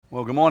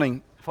Well, good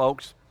morning,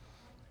 folks.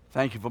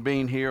 Thank you for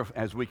being here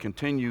as we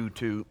continue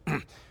to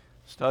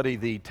study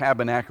the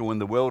tabernacle in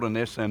the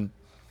wilderness and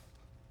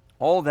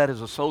all that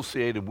is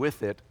associated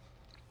with it.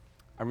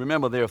 I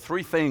remember there are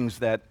three things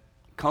that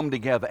come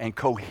together and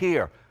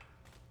cohere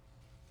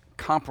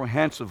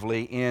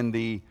comprehensively in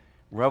the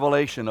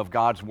revelation of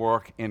God's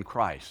work in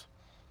Christ.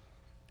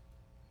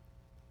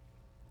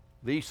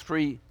 These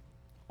three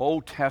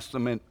Old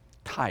Testament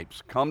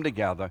types come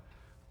together,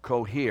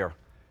 cohere,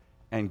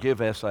 and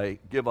give us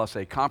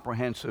a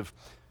comprehensive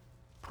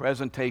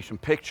presentation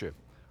picture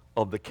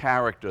of the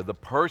character, the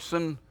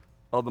person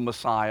of the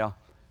Messiah,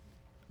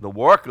 the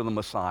work of the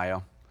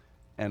Messiah,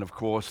 and of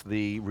course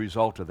the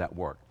result of that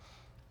work.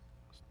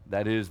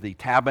 That is the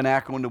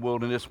tabernacle in the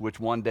wilderness, which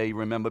one day,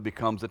 remember,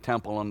 becomes the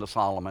temple under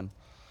Solomon.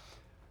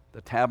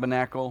 The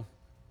tabernacle,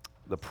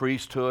 the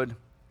priesthood,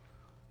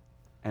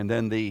 and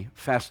then the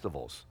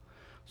festivals.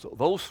 So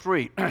those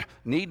three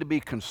need to be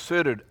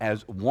considered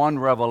as one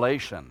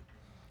revelation.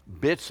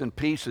 Bits and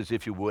pieces,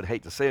 if you would,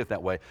 hate to say it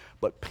that way,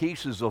 but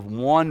pieces of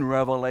one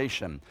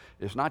revelation.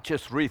 It's not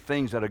just three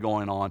things that are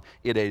going on.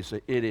 It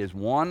is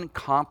one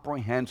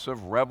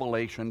comprehensive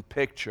revelation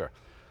picture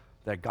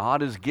that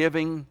God is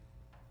giving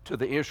to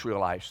the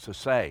Israelites to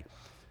say,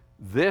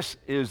 this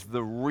is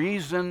the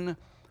reason,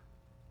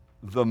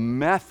 the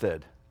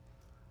method,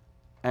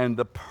 and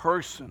the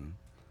person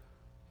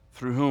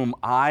through whom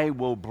I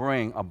will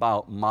bring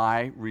about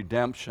my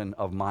redemption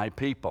of my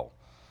people.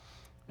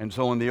 And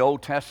so in the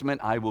Old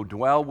Testament, I will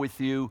dwell with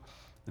you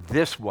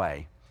this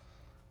way.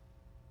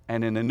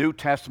 And in the New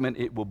Testament,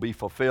 it will be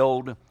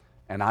fulfilled,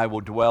 and I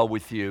will dwell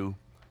with you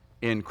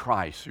in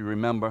Christ. You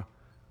remember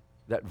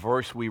that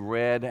verse we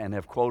read and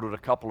have quoted a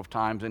couple of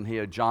times in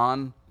here,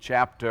 John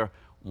chapter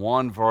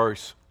 1,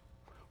 verse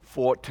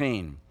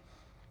 14.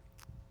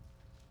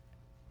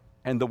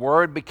 And the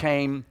Word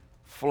became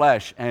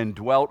flesh and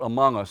dwelt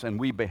among us, and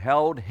we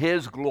beheld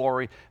his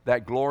glory,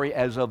 that glory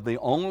as of the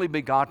only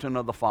begotten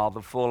of the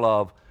Father, full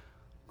of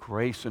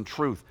grace and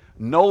truth.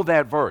 Know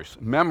that verse,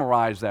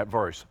 memorize that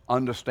verse,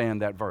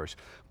 understand that verse.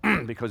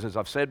 Because as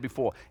I've said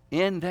before,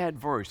 in that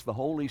verse, the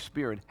Holy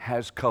Spirit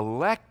has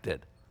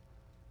collected.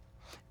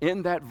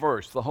 In that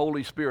verse, the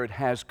Holy Spirit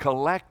has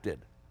collected.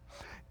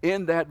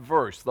 In that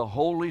verse, the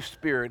Holy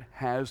Spirit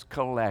has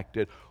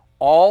collected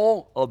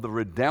all of the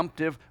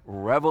redemptive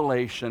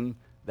revelation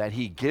that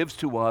he gives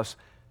to us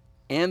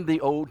in the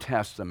Old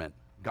Testament.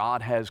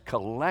 God has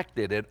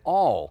collected it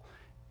all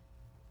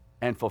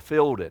and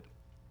fulfilled it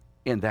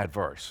in that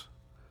verse.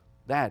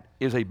 That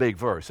is a big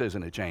verse,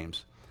 isn't it,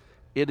 James?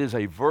 It is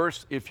a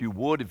verse, if you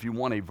want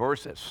a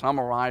verse that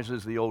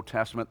summarizes the Old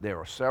Testament. There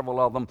are several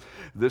of them.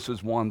 This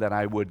is one that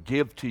I would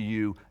give to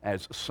you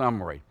as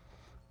summary.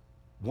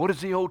 What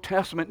does the Old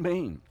Testament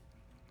mean?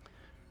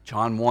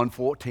 John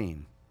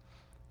 1:14.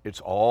 It's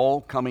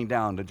all coming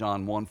down to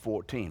John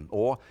 1:14,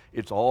 or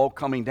it's all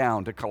coming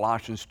down to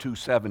Colossians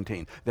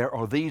 2:17. There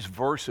are these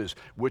verses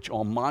which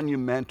are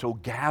monumental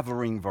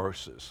gathering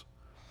verses.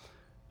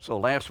 So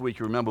last week,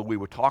 you remember, we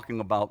were talking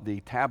about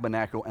the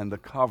tabernacle and the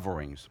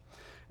coverings.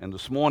 And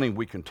this morning,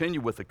 we continue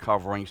with the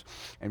coverings.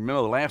 And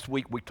remember, last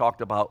week, we talked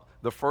about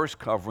the first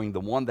covering, the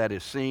one that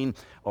is seen,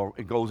 or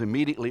it goes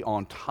immediately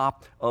on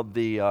top of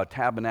the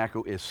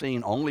tabernacle, is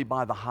seen only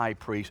by the high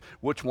priest.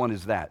 Which one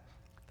is that?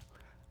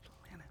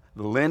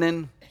 The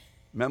linen,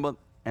 remember,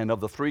 and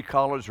of the three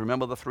colors,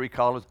 remember the three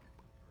colors?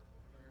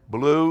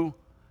 Blue,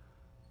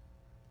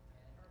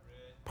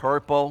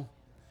 purple,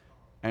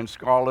 and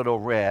scarlet or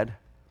red.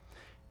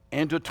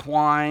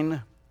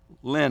 Intertwine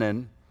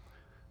linen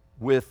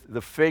with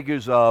the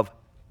figures of,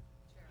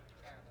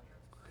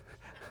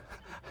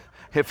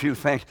 if you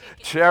think,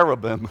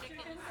 cherubim,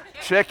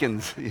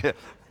 chickens. Yeah.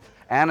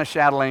 Anna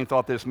Chatelaine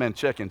thought this meant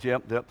chickens.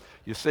 Yep.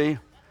 You see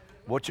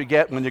what you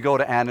get when you go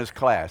to Anna's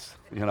class,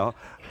 you know.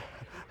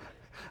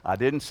 I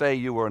didn't say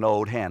you were an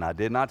old hen. I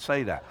did not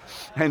say that.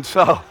 And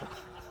so,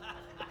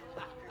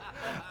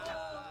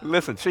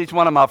 listen, she's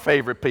one of my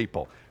favorite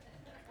people.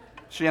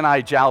 She and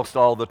I joust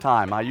all the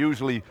time. I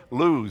usually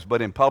lose,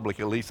 but in public,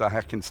 at least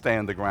I can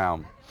stand the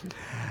ground.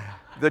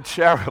 The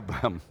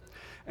cherubim.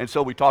 And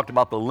so we talked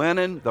about the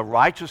linen, the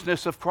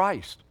righteousness of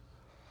Christ.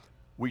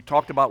 We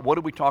talked about, what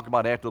did we talk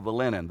about after the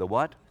linen? The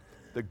what?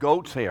 The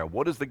goat's hair.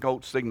 What does the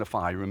goat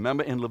signify?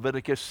 Remember in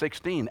Leviticus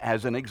 16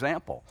 as an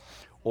example.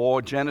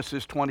 Or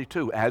Genesis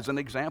 22 as an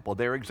example.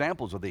 There are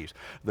examples of these.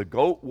 The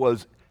goat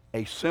was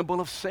a symbol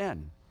of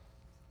sin.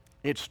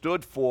 It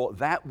stood for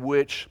that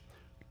which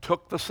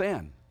took the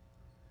sin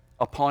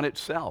upon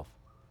itself.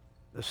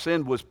 The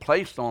sin was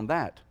placed on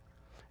that.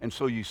 And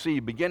so you see,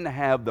 you begin to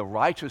have the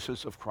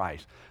righteousness of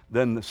Christ.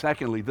 Then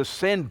secondly, the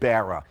sin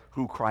bearer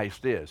who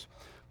Christ is.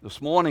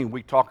 This morning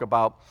we talk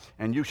about,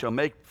 and you shall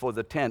make for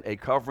the tent a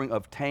covering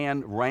of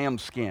tan ram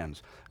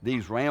skins.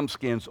 These ram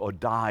skins are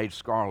dyed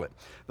scarlet.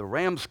 The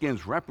ram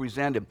skins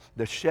represented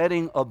the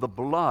shedding of the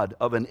blood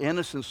of an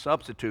innocent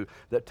substitute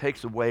that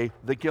takes away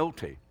the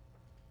guilty.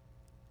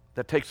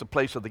 That takes the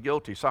place of the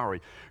guilty,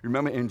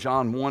 Remember in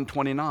John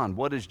 1:29,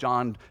 what does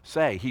John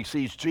say? He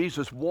sees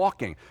Jesus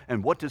walking,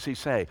 and what does he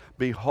say?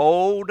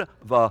 Behold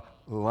the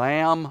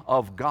Lamb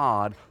of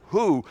God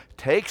who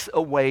takes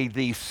away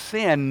the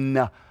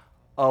sin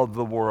of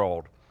the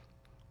world.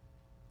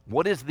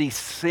 What is the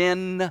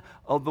sin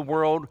of the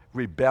world?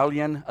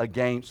 Rebellion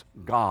against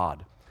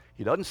God.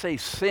 He doesn't say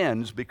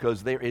sins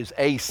because there is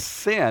a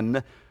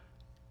sin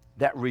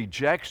that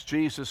rejects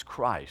Jesus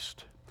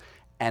Christ.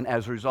 And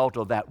as a result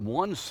of that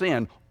one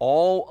sin,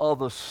 all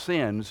other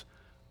sins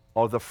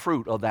are the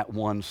fruit of that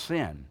one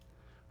sin,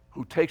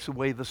 who takes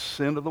away the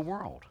sin of the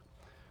world.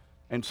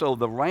 And so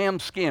the ram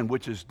skin,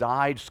 which is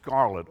dyed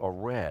scarlet or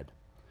red,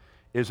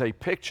 is a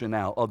picture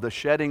now of the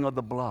shedding of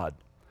the blood.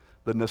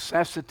 The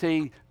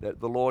necessity that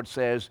the Lord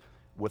says,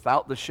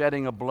 without the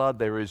shedding of blood,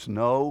 there is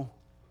no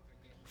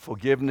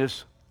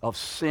forgiveness of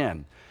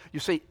sin. You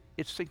see,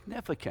 it's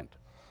significant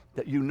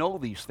that you know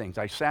these things.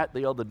 I sat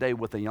the other day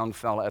with a young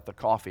fella at the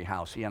coffee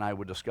house. He and I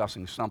were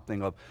discussing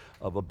something of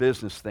a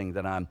business thing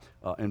that I'm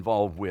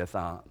involved with.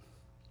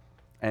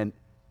 And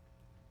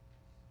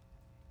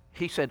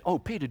he said, "Oh,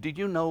 Peter, did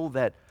you know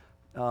that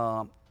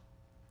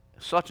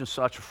such and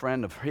such a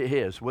friend of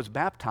his was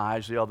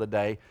baptized the other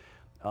day?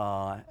 He's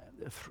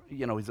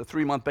a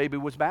 3-month baby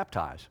was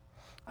baptized."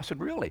 I said,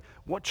 "Really?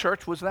 What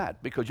church was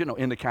that?" Because,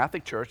 in the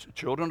Catholic Church,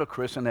 children are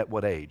christened at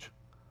what age?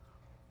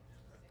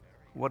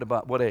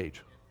 What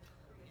age?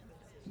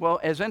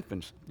 Well, as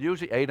infants,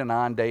 usually 8 or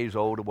 9 days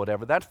old or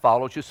whatever. That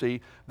follows, you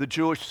see, the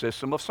Jewish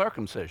system of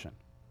circumcision.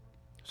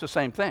 It's the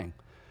same thing.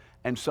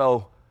 And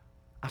so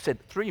I said,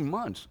 3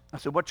 months. I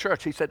said, "What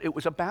church?" He said, "It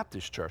was a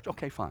Baptist church."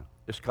 Okay, fine.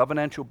 It's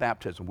covenantal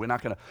baptism. We're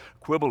not going to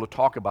quibble or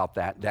talk about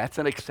that. That's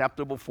an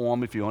acceptable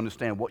form if you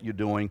understand what you're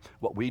doing.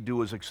 What we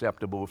do is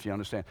acceptable if you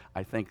understand.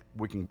 I think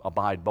we can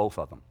abide both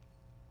of them.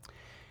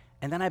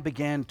 And then I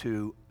began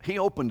he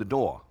opened the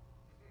door.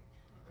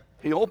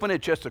 He opened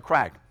it just a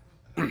crack.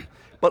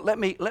 But let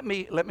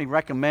me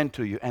recommend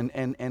to you and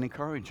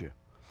encourage you.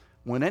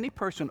 When any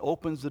person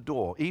opens the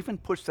door, even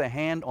puts their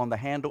hand on the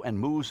handle and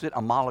moves it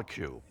a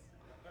molecule,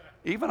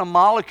 even a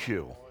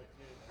molecule,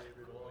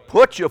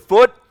 put your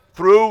foot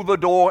through the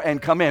door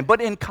and come in.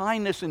 But in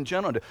kindness and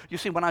gentleness. You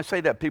see, when I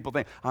say that, people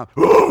think,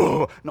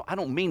 no, I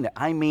don't mean that.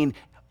 I mean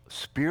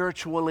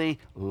spiritually,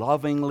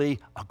 lovingly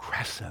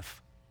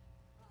aggressive.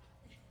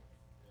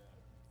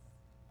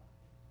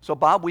 So,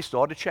 Bob, we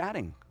started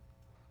chatting.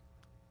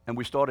 And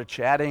we started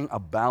chatting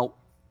about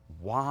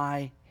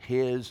why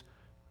his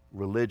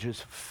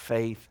religious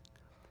faith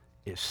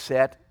is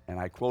set, and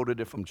I quoted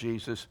it from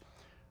Jesus,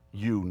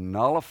 "You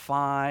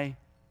nullify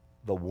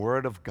the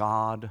Word of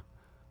God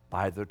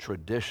by the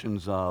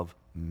traditions of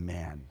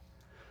men."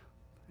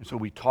 And so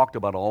we talked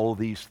about all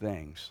these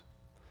things,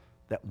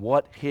 that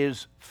what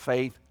his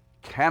faith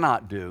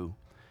cannot do,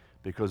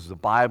 because the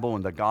Bible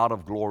and the God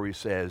of glory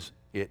says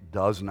it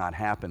does not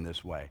happen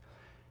this way.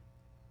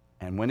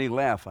 And when he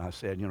left, I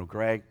said,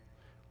 "Greg,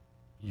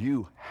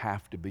 you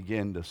have to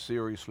begin to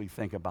seriously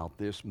think about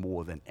this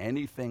more than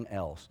anything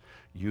else.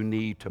 You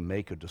need to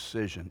make a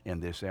decision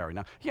in this area."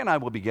 Now, he and I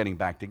will be getting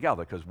back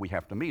together because we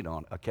have to meet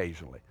on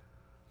occasionally.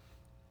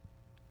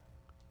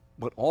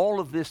 But all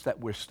of this that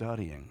we're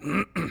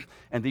studying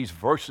and these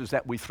verses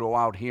that we throw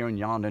out here and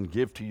yonder and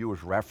give to you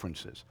as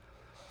references,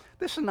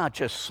 this is not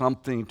just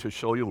something to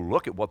show you,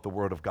 look at what the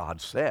Word of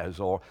God says,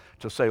 or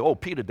to say, oh,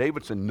 Peter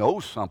Davidson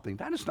knows something.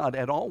 That is not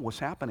at all what's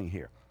happening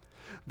here.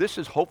 This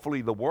is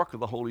hopefully the work of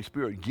the Holy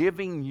Spirit,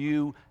 giving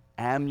you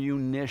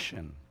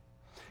ammunition,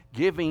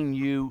 giving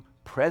you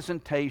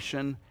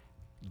presentation,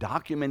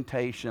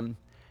 documentation,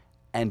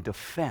 and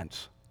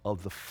defense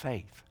of the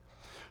faith,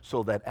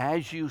 so that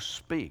as you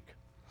speak,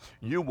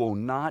 you will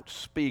not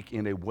speak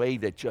in a way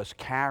that just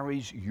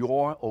carries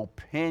your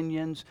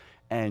opinions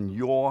and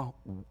your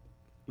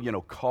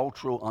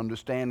cultural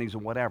understandings or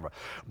whatever,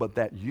 but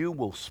that you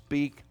will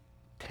speak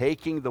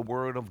taking the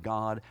Word of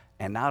God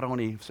and not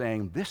only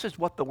saying, this is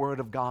what the Word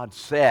of God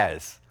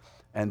says,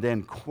 and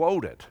then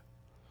quote it.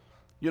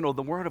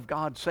 The Word of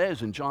God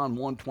says in John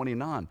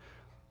 1:29,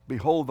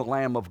 "Behold the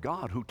Lamb of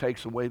God who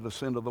takes away the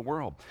sin of the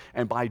world."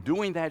 And by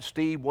doing that,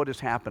 Steve, what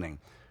is happening?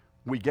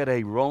 We get a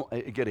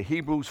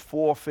Hebrews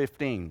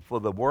 4:15, "For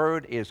the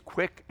word is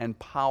quick and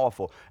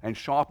powerful and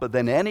sharper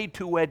than any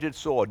two-edged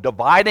sword,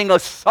 dividing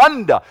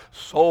asunder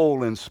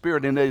soul and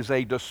spirit, and is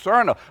a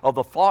discerner of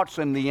the thoughts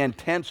and the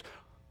intents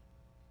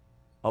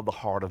of the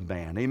heart of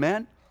man."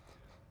 Amen?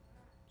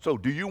 So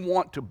do you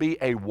want to be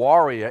a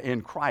warrior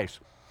in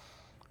Christ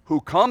who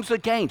comes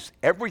against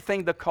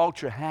everything the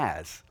culture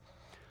has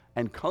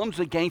and comes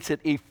against it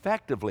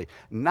effectively?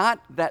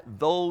 Not that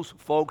those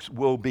folks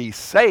will be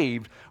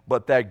saved,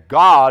 but that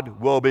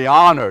God will be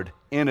honored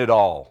in it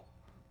all.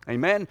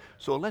 Amen?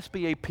 So let's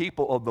be a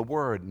people of the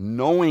Word,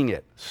 knowing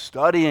it,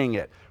 studying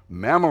it,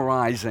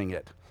 memorizing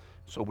it.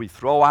 So we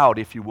throw out,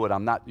 if you would,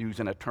 I'm not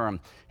using a term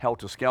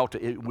helter-skelter,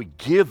 we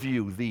give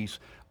you these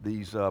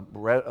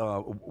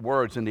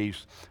words and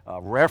these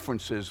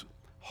references,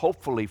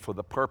 hopefully for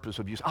the purpose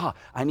of use.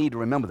 I need to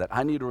remember that.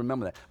 I need to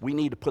remember that. We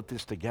need to put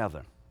this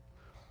together.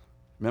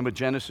 Remember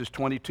Genesis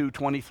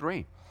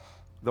 22:23,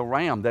 the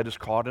ram that is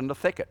caught in the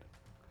thicket.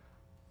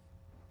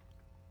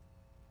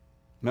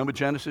 Remember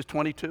Genesis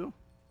 22?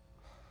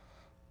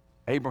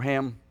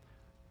 Abraham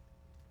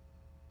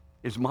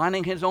is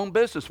minding his own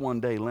business one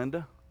day,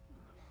 Linda.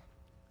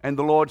 And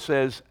the Lord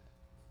says,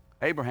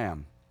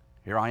 Abraham,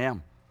 here I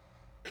am.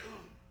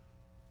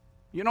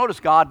 You notice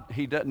God,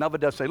 he never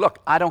does say, look,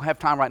 I don't have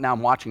time right now.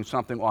 I'm watching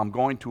something, or I'm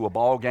going to a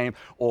ball game,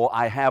 or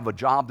I have a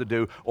job to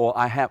do, or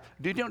I have.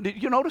 Did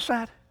you notice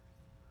that?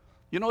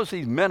 You notice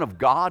these men of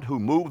God who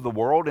move the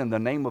world in the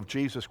name of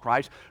Jesus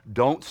Christ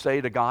don't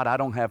say to God, I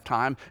don't have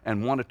time,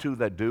 and one or two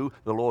that do,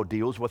 the Lord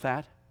deals with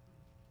that?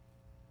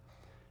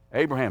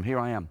 Abraham, here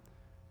I am.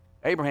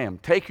 Abraham,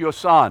 take your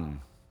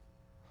son,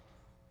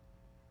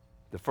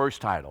 the first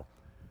title,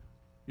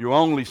 your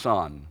only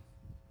son,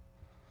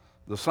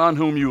 the son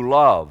whom you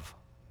love,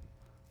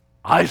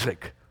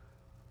 Isaac.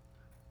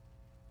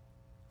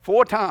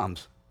 4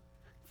 times,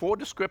 4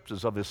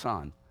 descriptors of his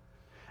son.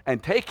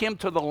 And take him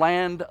to the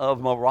land of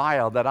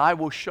Moriah that I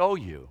will show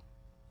you.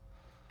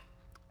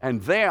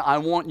 And there I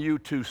want you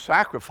to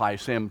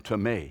sacrifice him to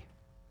me.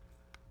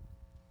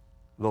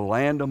 The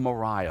land of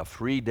Moriah,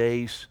 3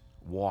 days'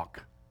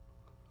 walk.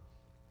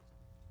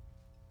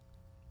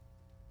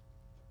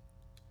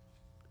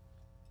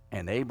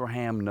 And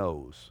Abraham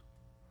knows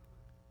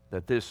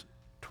that this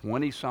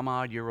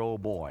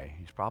 20-some-odd-year-old boy,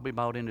 he's probably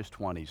about in his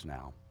 20s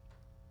now,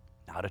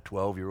 not a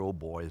 12-year-old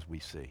boy as we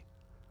see.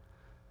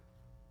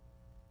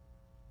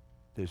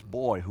 This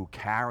boy who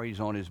carries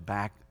on his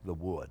back the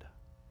wood.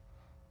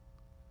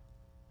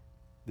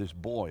 This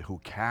boy who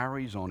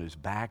carries on his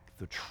back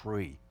the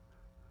tree.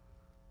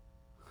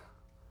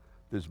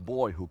 This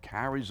boy who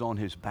carries on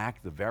his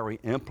back the very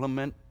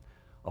implement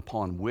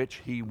upon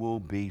which he will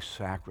be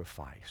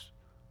sacrificed.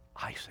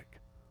 Isaac.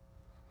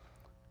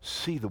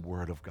 See the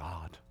Word of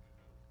God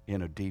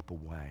in a deeper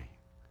way.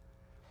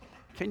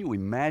 Can you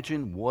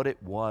imagine what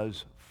it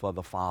was for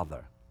the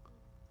father?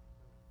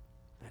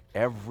 That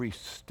every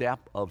step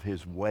of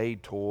his way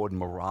toward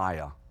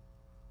Moriah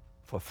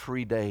for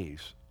 3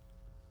 days,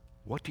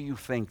 what do you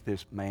think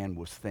this man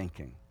was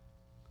thinking?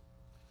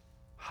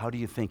 How do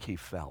you think he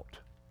felt?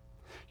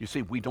 You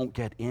see, we don't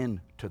get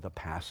into the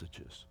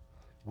passages.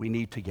 We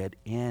need to get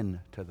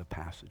into the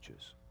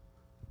passages.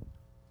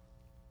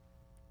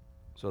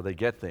 So they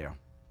get there.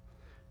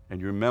 And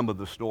you remember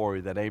the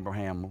story that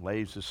Abraham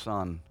lays his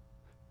son,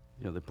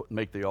 they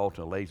make the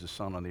altar, lays his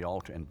son on the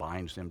altar and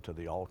binds him to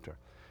the altar.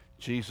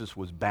 Jesus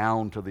was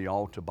bound to the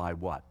altar by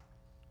what?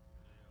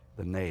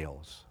 The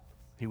nails.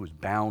 He was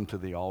bound to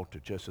the altar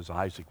just as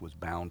Isaac was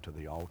bound to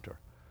the altar.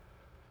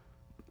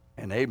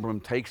 And Abram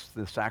takes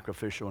the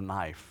sacrificial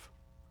knife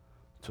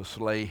to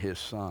slay his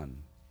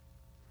son.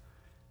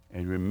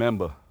 And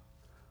remember,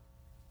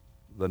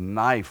 the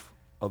knife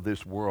of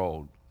this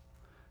world,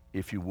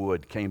 if you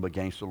would, came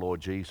against the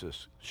Lord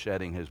Jesus,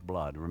 shedding his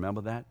blood.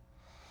 Remember that?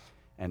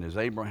 And as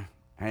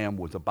Abraham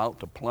was about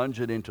to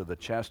plunge it into the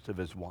chest of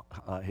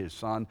his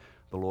son,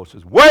 the Lord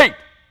says, wait!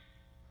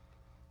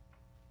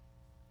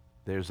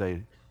 There's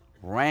a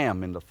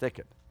ram in the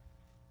thicket.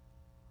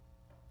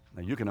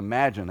 Now you can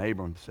imagine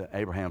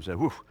Abraham said,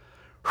 whew,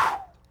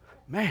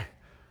 man,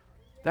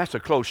 that's a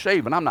close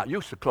shave, and I'm not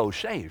used to close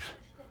shaves.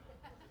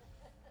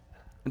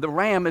 And the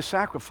ram is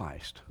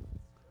sacrificed.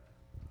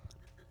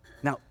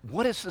 Now,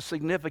 what is the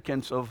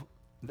significance of,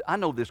 I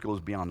know this goes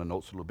beyond the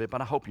notes a little bit,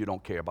 but I hope you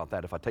don't care about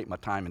that if I take my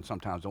time and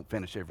sometimes don't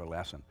finish every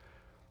lesson.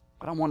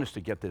 But I want us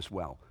to get this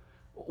well.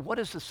 What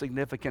is the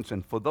significance?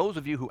 And for those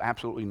of you who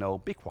absolutely know,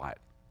 be quiet.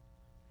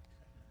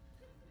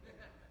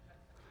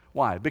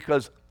 Why?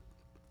 Because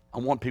I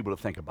want people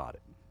to think about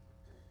it.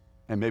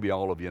 And maybe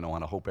all of you know,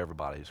 and I hope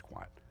everybody is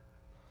quiet.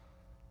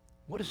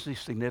 What is the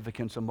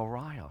significance of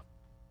Moriah?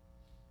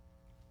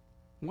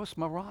 What's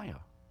Moriah?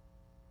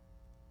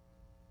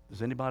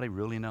 Does anybody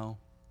really know?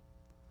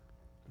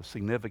 The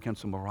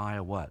significance of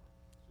Moriah, what?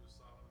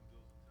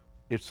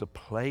 It's a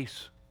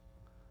place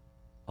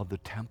of the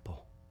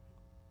temple.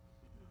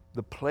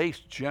 The place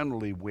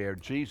generally where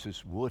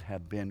Jesus would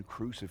have been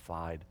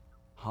crucified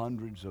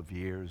hundreds of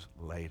years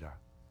later.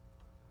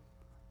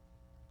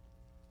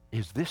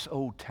 Is this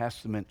Old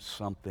Testament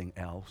something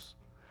else?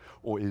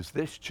 Or is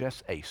this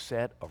just a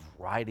set of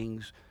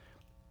writings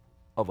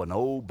of an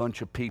old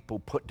bunch of people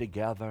put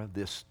together,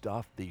 this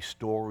stuff, these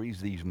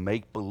stories, these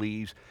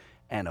make-believes,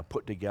 and are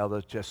put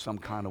together just some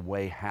kind of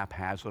way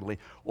haphazardly?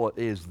 Or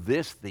is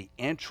this the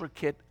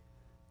intricate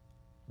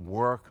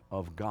work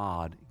of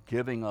God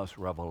giving us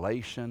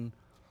revelation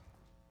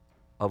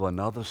of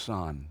another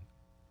son,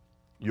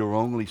 your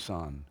only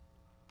son,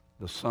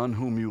 the son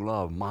whom you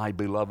love, my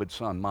beloved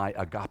son, my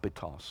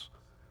agapetos,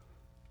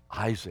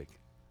 Isaac.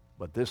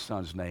 But this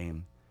son's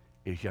name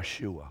is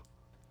Yeshua,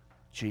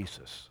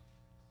 Jesus.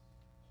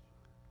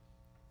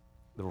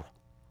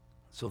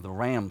 So the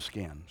ram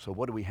skin. So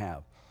what do we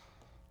have?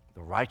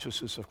 The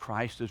righteousness of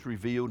Christ is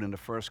revealed in the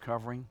first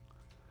covering.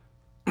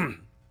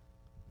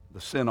 The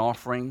sin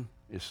offering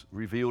is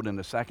revealed in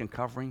the second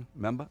covering.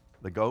 Remember?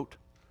 The goat.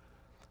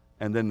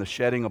 And then the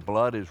shedding of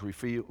blood is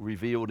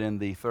revealed in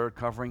the third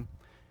covering.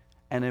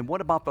 And then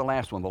what about the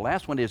last one? The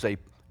last one is a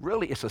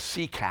Really, it's a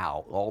sea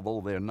cow, although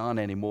there are none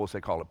anymore, so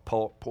they call it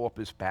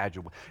porpoise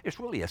badger. It's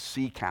really a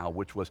sea cow,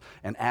 which was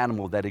an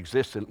animal that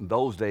existed in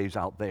those days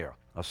out there,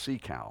 a sea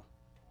cow.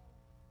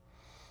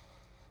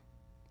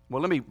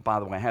 Well, let me, by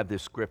the way, I have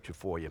this scripture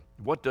for you.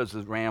 What does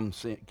the ram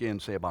skin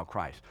say about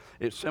Christ?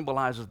 It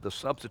symbolizes the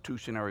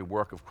substitutionary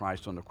work of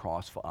Christ on the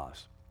cross for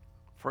us.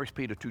 1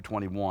 Peter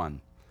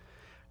 2:21,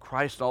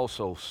 Christ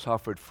also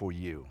suffered for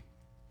you.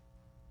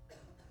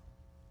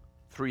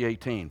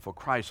 3:18, for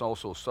Christ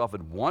also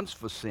suffered once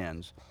for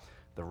sins,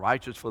 the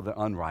righteous for the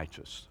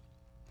unrighteous.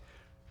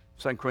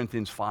 2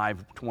 Corinthians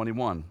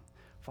 5:21,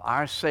 for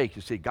our sake,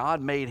 you see,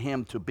 God made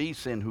him to be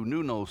sin who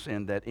knew no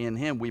sin, that in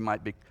him we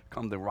might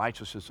become the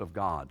righteousness of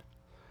God.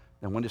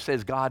 And when it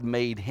says God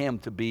made him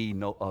to be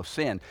no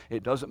sin,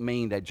 it doesn't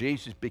mean that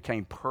Jesus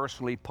became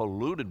personally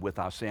polluted with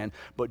our sin,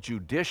 but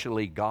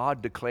judicially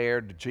God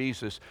declared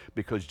Jesus,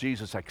 because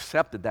Jesus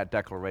accepted that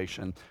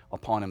declaration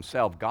upon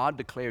himself. God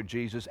declared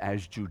Jesus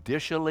as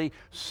judicially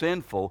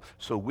sinful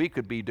so we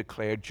could be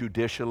declared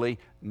judicially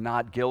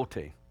not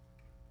guilty.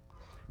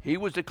 He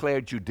was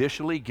declared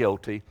judicially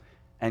guilty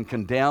and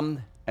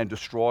condemned and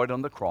destroyed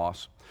on the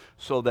cross,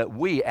 so that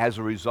we, as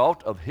a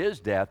result of his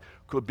death,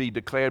 could be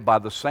declared by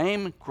the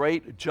same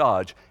great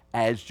judge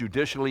as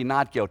judicially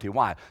not guilty.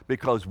 Why?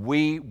 Because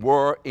we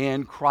were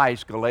in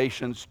Christ.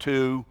 Galatians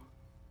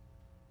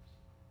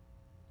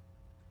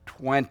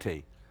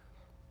 2:20.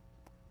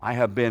 I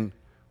have been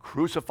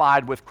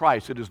crucified with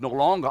Christ. It is no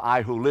longer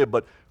I who live,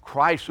 but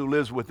Christ who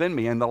lives within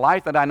me. And the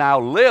life that I now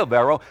live,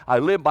 I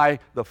live by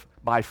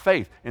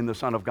faith in the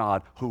Son of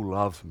God who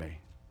loves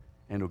me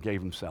and who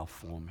gave himself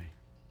for me.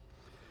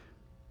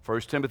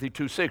 1 Timothy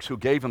 2:6, who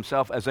gave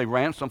himself as a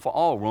ransom for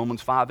all.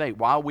 Romans 5:8,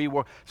 while we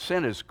were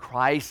sinners,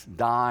 Christ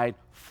died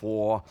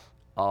for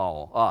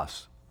all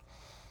us.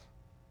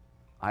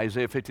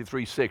 Isaiah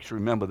 53:6,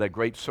 remember that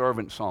great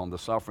servant song, the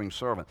suffering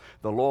servant.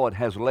 The Lord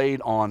has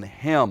laid on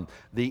him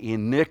the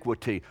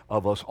iniquity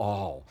of us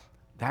all.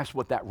 That's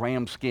what that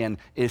ram skin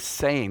is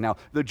saying. Now,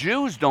 the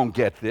Jews don't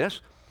get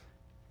this,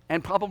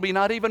 and probably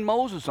not even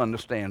Moses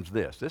understands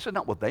this. This is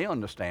not what they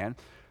understand.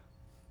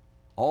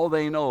 All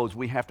they know is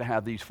we have to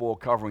have these four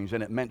coverings,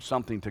 and it meant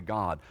something to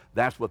God.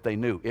 That's what they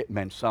knew. It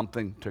meant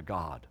something to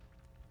God.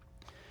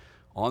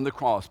 On the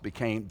cross,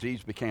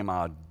 Jesus became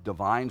our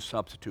divine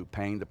substitute,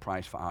 paying the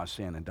price for our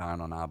sin and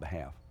dying on our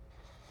behalf.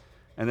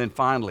 And then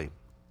finally,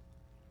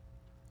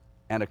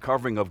 and a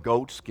covering of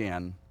goat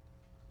skin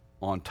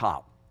on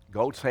top.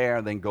 Goat's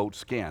hair, then goat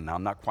skin. Now,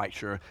 I'm not quite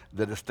sure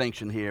the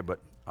distinction here, but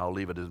I'll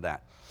leave it as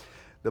that.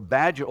 The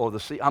badger, or the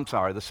sea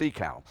cow.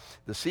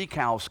 The sea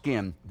cow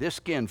skin, this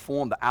skin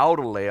formed the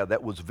outer layer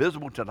that was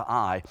visible to the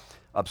eye,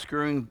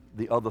 obscuring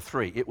the other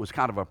three. It was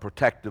kind of a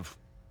protective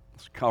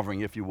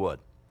covering, if you would.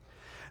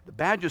 The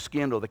badger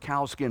skin, or the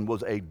cow skin,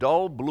 was a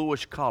dull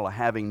bluish color,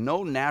 having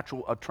no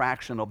natural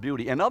attraction or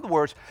beauty. In other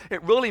words,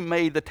 it really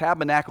made the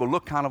tabernacle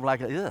look kind of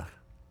like ugh.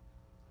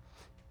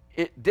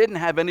 It didn't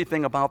have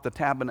anything about the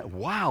tabernacle.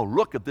 Wow,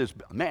 look at this.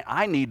 Man,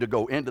 I need to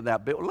go into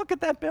that building. Look at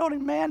that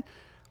building, man.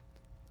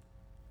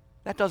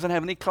 That doesn't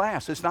have any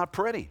class. It's not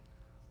pretty.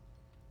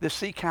 This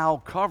sea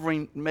cow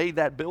covering made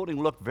that building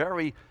look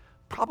very,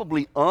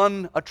 probably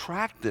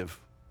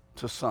unattractive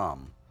to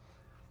some.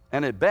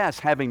 And at best,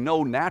 having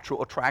no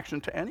natural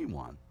attraction to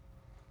anyone.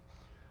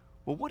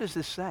 Well, what does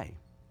this say?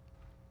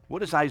 What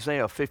does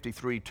Isaiah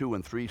 53:2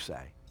 and 3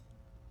 say?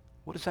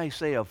 What does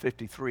Isaiah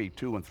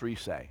 53:2 and 3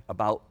 say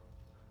about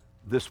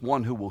this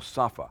one who will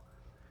suffer?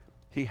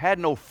 He had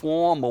no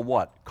form or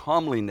what?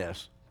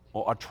 Comeliness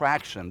or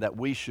attraction that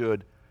we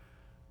should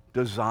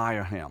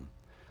desire him.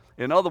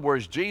 In other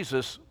words,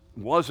 Jesus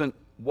wasn't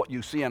what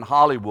you see in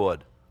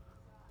Hollywood.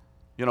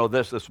 You know,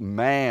 this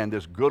man,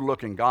 this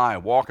good-looking guy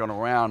walking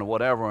around or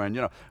whatever,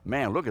 and,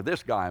 man, look at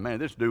this guy, man,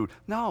 this dude.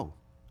 No.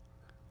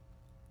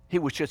 He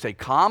was just a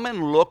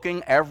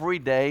common-looking,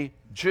 everyday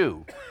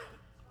Jew.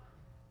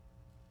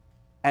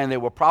 And there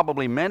were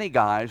probably many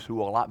guys who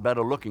were a lot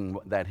better looking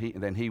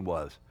than he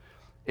was.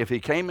 If he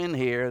came in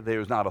here,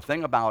 there's not a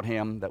thing about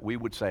him that we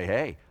would say,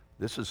 hey,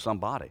 this is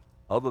somebody,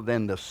 other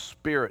than the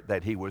spirit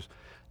that he was,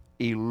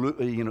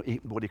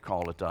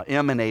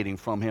 emanating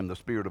from him, the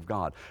Spirit of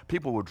God.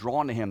 People were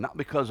drawn to him not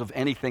because of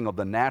anything of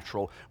the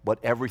natural, but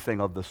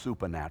everything of the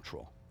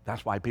supernatural.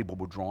 That's why people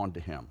were drawn to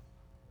him.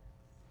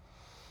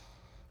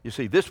 You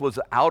see, this was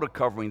the outer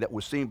covering that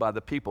was seen by the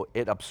people.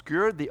 It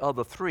obscured the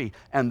other three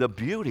and the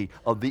beauty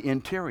of the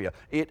interior.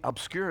 It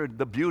obscured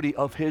the beauty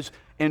of his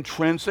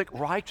intrinsic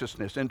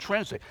righteousness,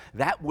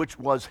 that which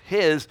was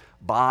his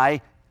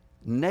by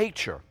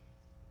nature.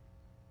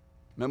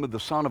 Remember, the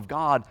Son of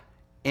God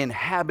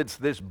inhabits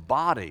this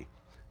body,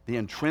 the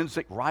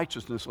intrinsic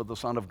righteousness of the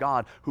Son of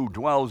God who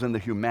dwells in the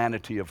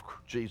humanity of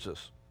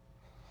Jesus.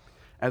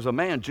 As a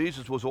man,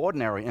 Jesus was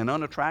ordinary and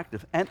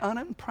unattractive and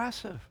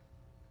unimpressive.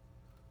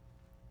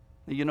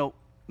 You know,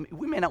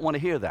 we may not want to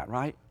hear that,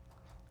 right?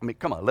 I mean,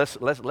 come on,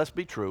 let's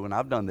be true, and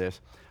I've done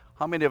this.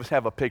 How many of us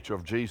have a picture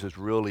of Jesus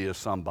really as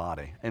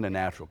somebody in the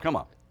natural? Come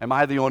on. Am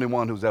I the only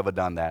one who's ever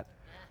done that?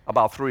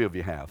 About 3 of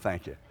you have.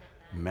 Thank you.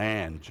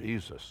 Man,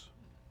 Jesus.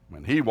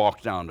 When he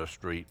walks down the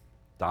street,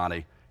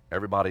 Donnie,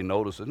 everybody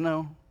notices.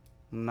 No,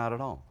 not at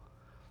all.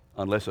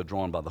 Unless they're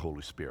drawn by the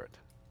Holy Spirit,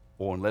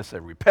 or unless they're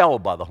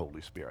repelled by the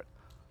Holy Spirit.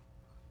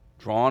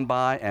 Drawn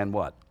by and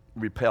what?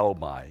 Repelled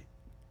by.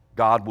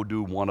 God will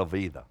do one of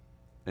either.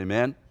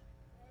 Amen?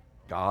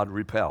 God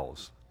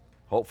repels.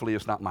 Hopefully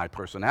it's not my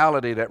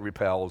personality that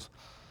repels,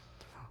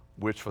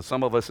 which for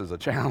some of us is a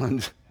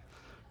challenge.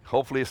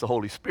 Hopefully it's the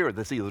Holy Spirit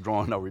that's either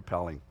drawing or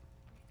repelling.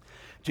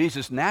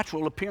 Jesus'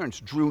 natural appearance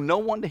drew no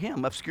one to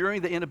him,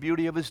 obscuring the inner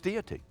beauty of his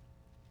deity.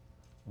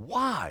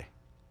 Why?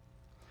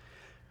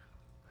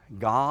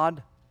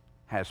 God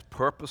has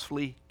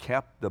purposefully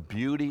kept the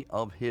beauty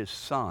of his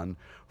Son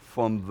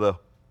from the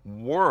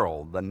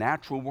world, the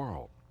natural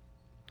world,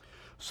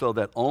 so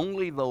that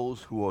only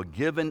those who are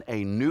given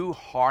a new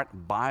heart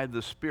by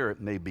the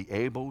Spirit may be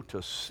able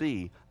to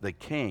see the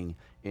King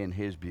in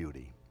his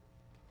beauty.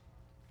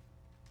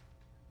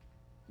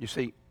 You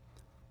see,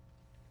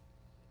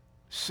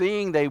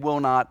 seeing they will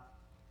not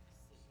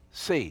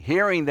see,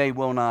 hearing they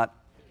will not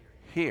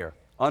hear,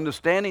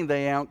 understanding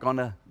they aren't going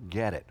to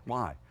get it.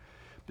 Why?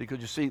 Because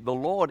you see, the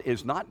Lord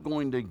is not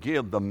going to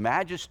give the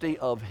majesty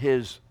of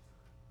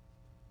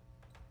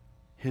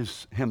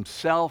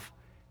himself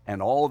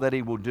and all that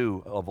he will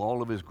do of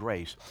all of his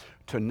grace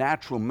to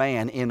natural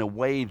man in a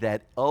way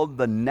that of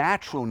the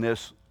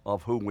naturalness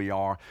of who we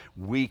are,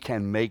 we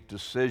can make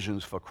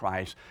decisions for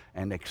Christ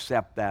and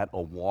accept that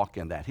or walk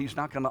in that. He's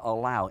not going to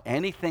allow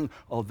anything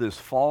of this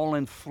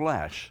fallen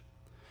flesh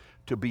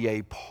to be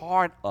a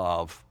part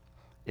of,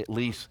 at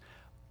least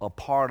a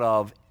part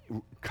of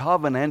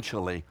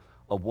covenantally,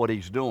 of what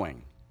he's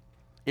doing.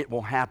 It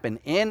will happen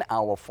in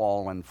our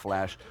fallen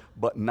flesh,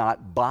 but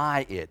not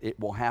by it. It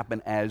will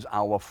happen as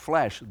our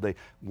flesh, the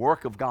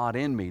work of God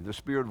in me, the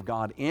Spirit of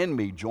God in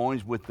me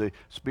joins with the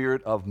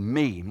Spirit of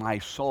me, my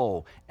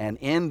soul, and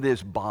in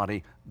this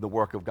body the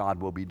work of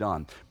God will be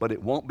done. But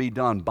it won't be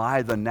done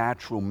by the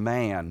natural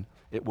man.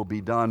 It will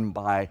be done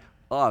by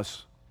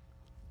us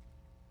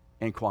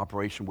in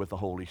cooperation with the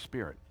Holy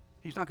Spirit.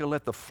 He's not going to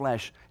let the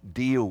flesh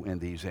deal in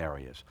these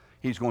areas.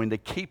 He's going to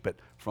keep it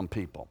from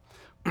people.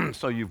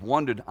 So you've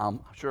wondered, I'm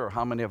sure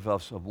how many of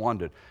us have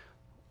wondered,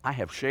 I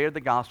have shared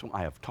the gospel,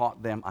 I have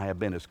taught them, I have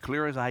been as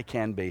clear as I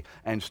can be,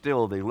 and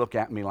still they look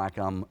at me like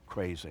I'm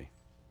crazy.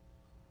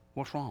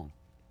 What's wrong?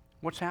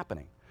 What's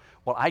happening?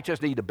 Well, I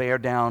just need to bear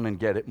down and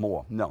get it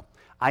more. No,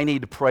 I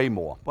need to pray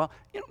more. Well,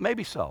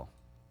 maybe so,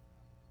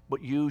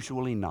 but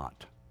usually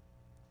not.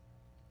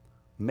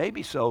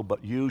 Maybe so,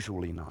 but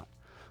usually not.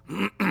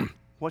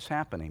 What's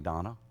happening,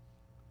 Donna?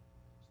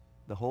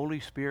 The Holy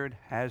Spirit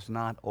has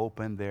not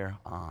opened their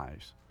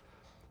eyes.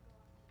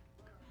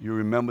 You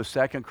remember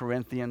 2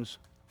 Corinthians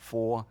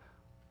 4:6.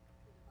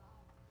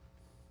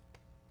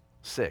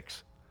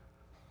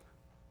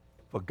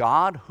 For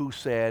God who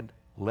said,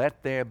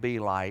 "Let there be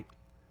light,"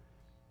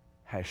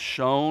 has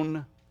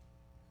shown,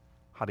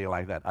 how do you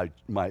like that?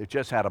 It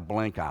just had a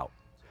blink out.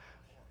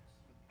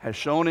 Has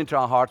shown into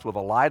our hearts with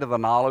the light of the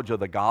knowledge of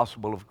the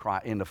gospel of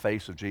Christ in the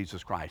face of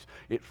Jesus Christ.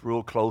 It's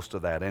real close to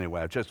that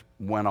anyway. It just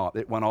went off.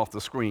 It went off the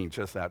screen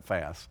just that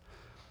fast.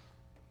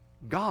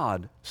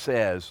 God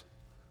says,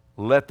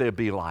 "Let there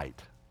be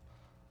light."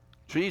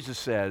 Jesus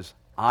says,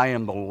 "I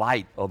am the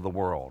light of the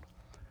world."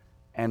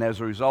 And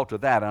as a result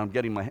of that, I'm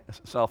getting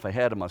myself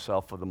ahead of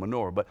myself for the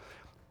manure, but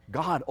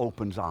God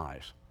opens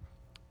eyes.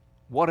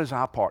 What is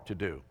our part to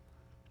do?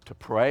 To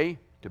pray,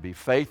 to be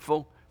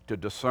faithful, to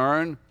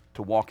discern,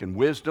 to walk in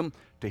wisdom,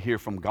 to hear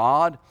from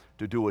God,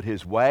 to do it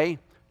his way,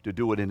 to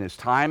do it in his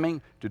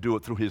timing, to do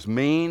it through his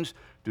means,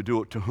 to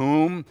do it to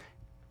whom,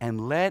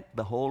 and let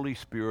the Holy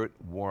Spirit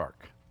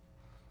work.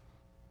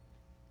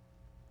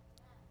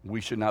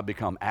 We should not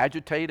become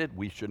agitated.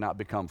 We should not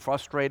become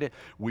frustrated.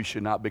 We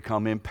should not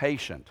become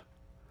impatient.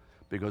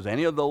 Because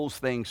any of those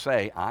things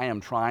say, I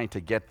am trying to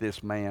get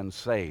this man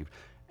saved.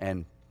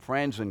 And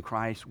friends in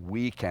Christ,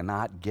 we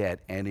cannot get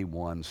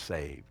anyone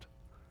saved.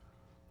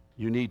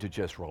 You need to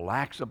just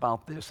relax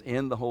about this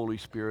in the Holy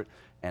Spirit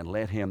and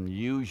let him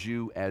use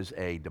you as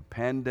a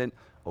dependent,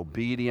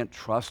 obedient,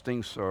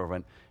 trusting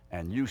servant.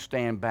 And you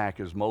stand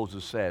back, as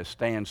Moses says,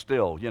 stand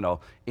still,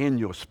 in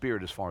your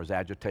spirit as far as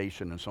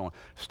agitation and so on.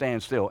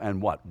 Stand still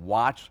and what?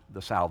 Watch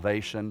the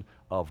salvation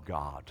of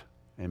God.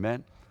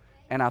 Amen?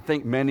 And I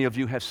think many of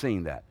you have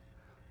seen that.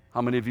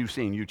 How many of you have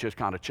seen you just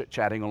kind of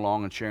chit-chatting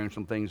along and sharing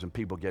some things and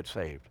people get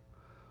saved?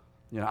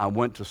 I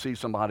went to see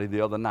somebody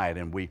the other night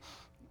and we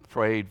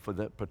prayed for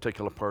the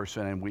particular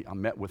person, and I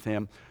met with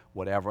him,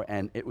 whatever,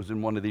 and it was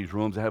in one of these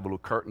rooms that had a little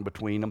curtain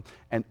between them,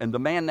 and the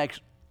man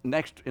next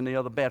in the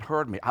other bed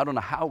heard me. I don't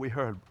know how he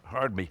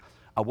heard me.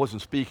 I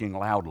wasn't speaking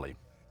loudly,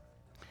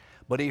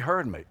 but he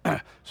heard me.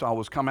 So I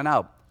was coming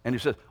out, and he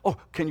said, "Oh,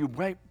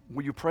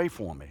 will you pray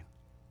for me?"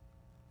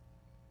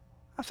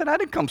 I said, "I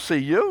didn't come see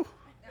you."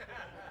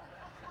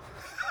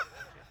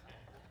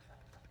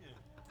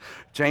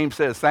 James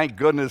says, "Thank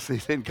goodness he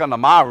didn't come to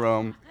my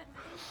room."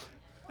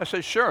 I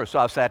said, "Sure." So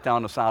I sat down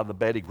on the side of the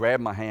bed. He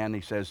grabbed my hand.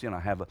 He says, I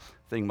have a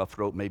thing in my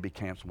throat, maybe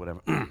cancer,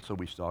 whatever. So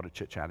we started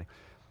chit-chatting.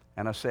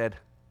 And I said,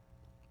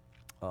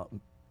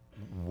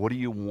 what do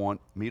you want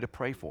me to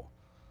pray for?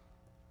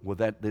 Well,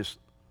 that this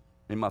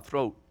in my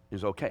throat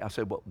is okay. I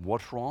said, well,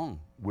 what's wrong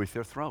with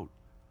your throat?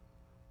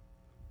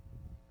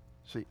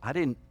 See, I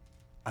didn't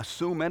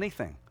assume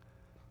anything.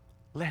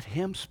 Let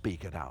him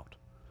speak it out.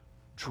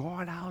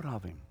 Draw it out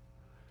of him.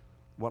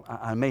 Well,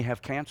 I may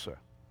have cancer.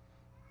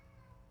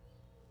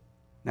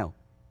 Now,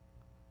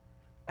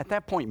 at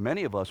that point,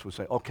 many of us would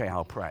say, okay,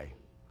 I'll pray.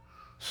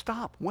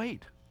 Stop,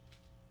 wait.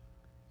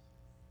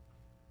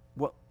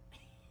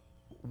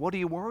 What are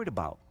you worried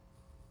about?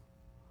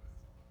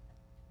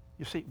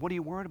 You see, what are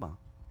you worried about?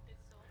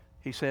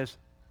 He says,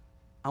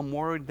 I'm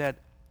worried that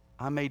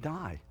I may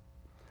die.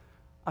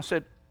 I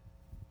said,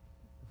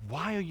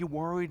 why are you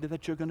worried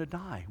that you're going to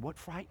die? What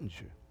frightens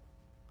you?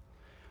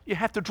 You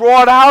have to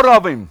draw it out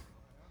of him.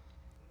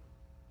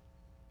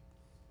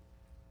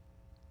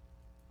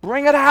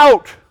 Bring it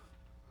out.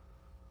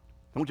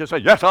 Don't just say,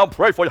 yes, I'll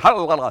pray for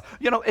you.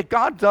 You know, if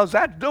God does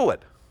that, do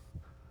it.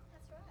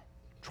 That's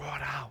right. Draw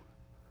it out.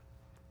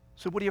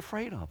 So what are you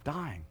afraid of?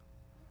 Dying.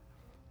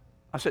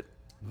 I said,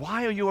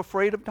 why are you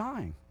afraid of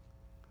dying?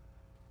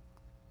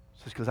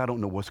 He says, because I don't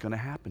know what's going to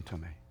happen to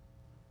me.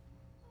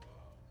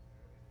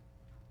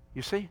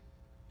 You see?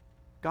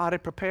 God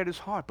had prepared his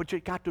heart, but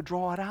you got to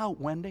draw it out,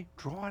 Wendy.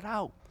 Draw it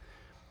out.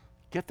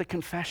 Get the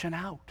confession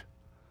out.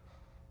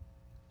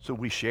 So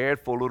we shared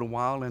for a little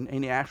while, and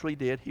he actually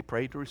did. He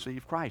prayed to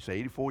receive Christ,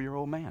 an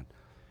 84-year-old man.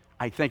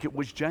 I think it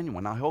was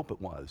genuine. I hope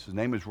it was. His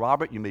name is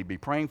Robert. You may be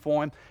praying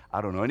for him. I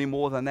don't know any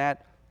more than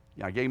that.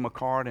 I gave him a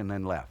card and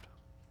then left.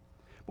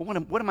 But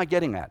what am I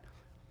getting at?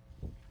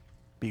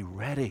 Be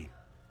ready.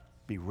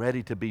 Be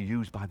ready to be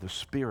used by the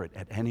Spirit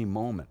at any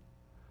moment.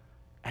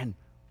 And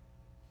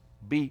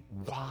be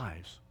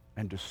wise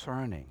and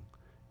discerning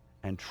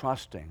and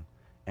trusting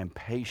and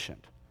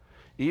patient.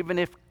 Even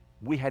if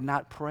we had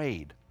not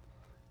prayed,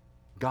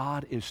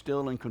 God is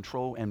still in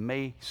control and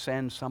may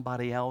send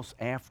somebody else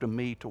after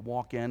me to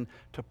walk in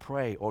to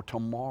pray, or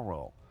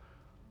tomorrow.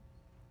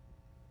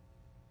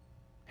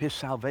 His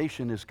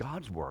salvation is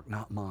God's work,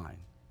 not mine.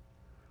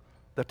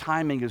 The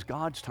timing is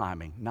God's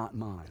timing, not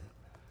mine.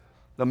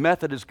 The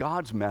method is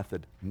God's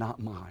method, not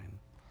mine.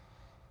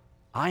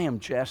 I am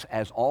just,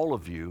 as all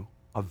of you,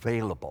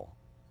 available,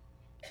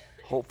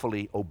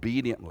 hopefully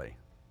obediently,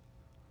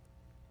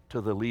 to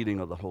the leading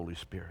of the Holy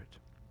Spirit.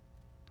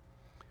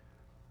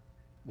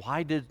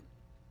 Why did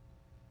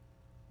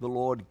the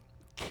Lord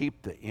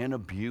keep the inner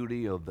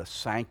beauty of the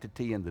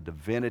sanctity and the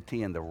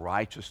divinity and the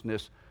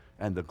righteousness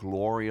and the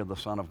glory of the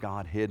Son of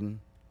God hidden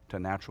to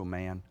natural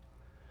man?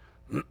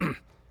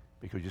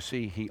 Because you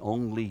see, he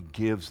only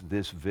gives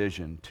this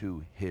vision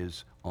to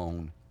his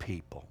own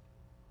people.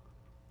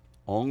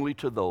 Only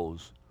to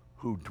those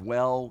who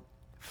dwell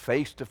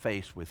face to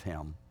face with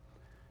him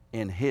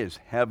in his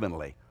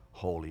heavenly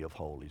Holy of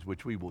Holies,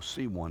 which we will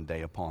see one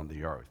day upon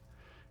the earth.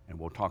 And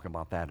we'll talk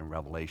about that in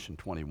Revelation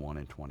 21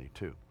 and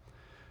 22.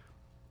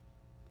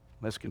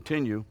 Let's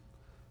continue.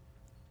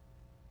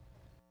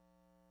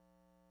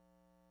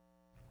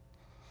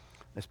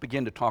 Let's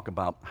begin to talk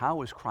about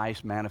how is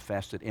Christ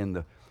manifested in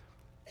the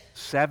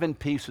 7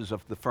 pieces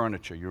of the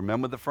furniture. You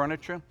remember the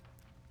furniture?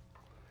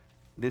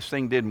 This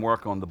thing didn't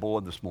work on the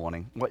board this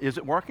morning. What, is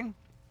it working?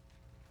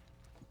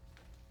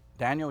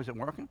 Daniel, is it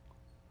working?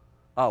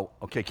 Oh,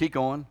 okay, keep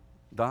going.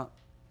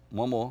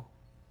 One more.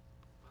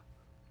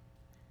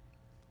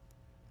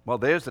 Well,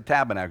 there's the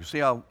tabernacle. See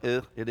how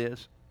it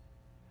is?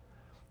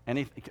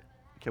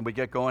 Can we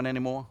get going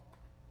anymore?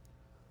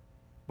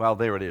 Well,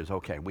 there it is.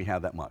 Okay, we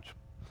have that much.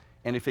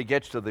 And if it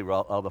gets to the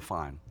other,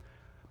 fine.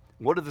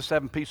 What are the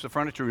 7 pieces of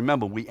furniture?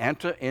 Remember, we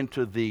enter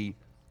into the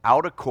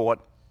outer court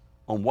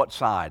on what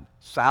side?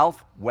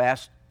 South,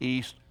 west,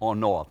 east, or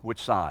north?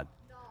 Which side?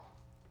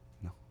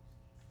 No.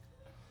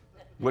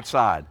 Which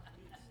side?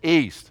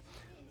 East.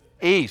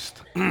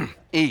 East.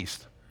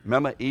 East.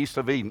 Remember, east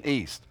of Eden,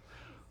 east.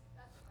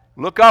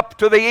 Look up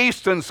to the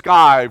eastern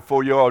sky,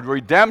 for your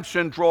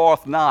redemption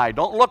draweth nigh.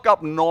 Don't look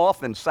up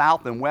north and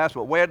south and west,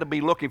 but where to be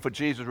looking for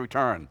Jesus'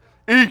 return?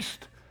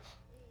 East.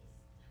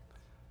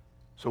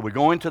 So we're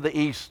going to the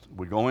east.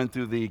 We're going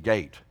through the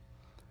gate.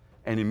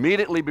 And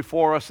immediately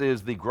before us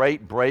is the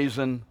great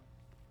brazen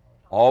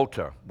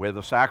altar where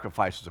the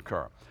sacrifices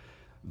occur.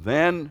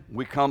 Then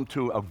we come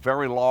to a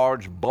very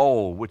large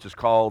bowl, which is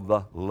called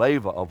the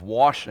laver of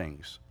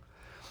washings.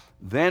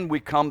 Then we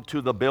come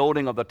to the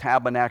building of the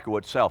tabernacle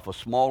itself, a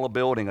smaller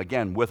building,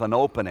 again, with an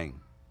opening.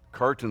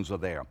 Curtains are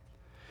there.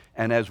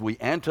 And as we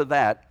enter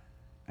that,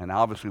 and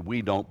obviously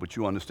we don't, but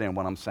you understand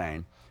what I'm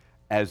saying,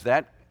 as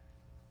that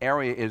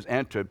area is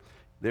entered,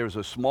 there's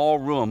a small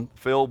room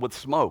filled with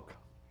smoke,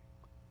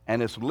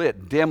 and it's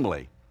lit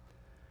dimly.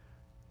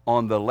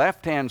 On the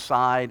left-hand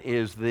side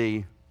is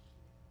the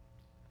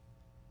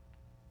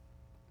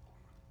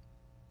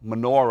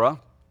menorah.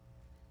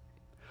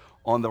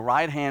 On the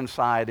right-hand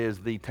side is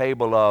the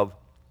table of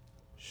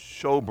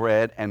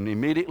showbread, and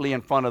immediately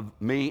in front of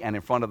me and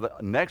in front of the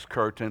next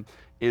curtain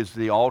is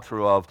the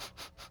altar of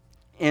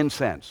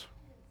incense.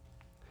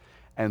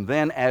 And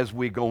then as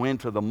we go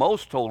into the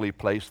most holy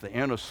place, the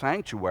inner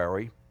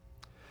sanctuary,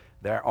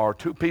 There are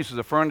two pieces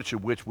of furniture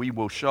which we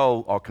will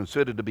show are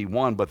considered to be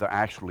one, but they're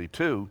actually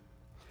two.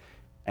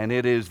 And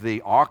it is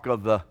the Ark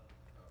of the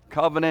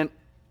Covenant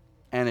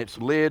and its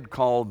lid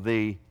called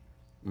the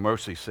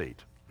mercy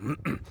seat. All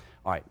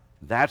right,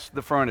 that's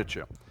the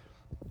furniture.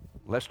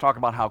 Let's talk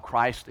about how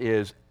Christ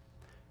is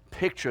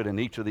pictured in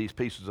each of these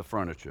pieces of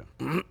furniture.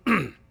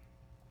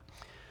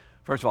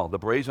 First of all, the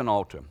brazen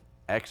altar,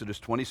 Exodus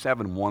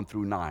 27, 1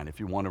 through 9, if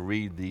you want to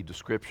read the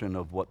description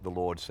of what the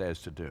Lord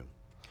says to do.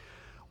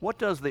 What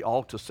does the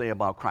altar say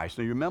about Christ?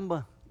 Now, you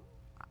remember,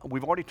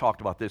 we've already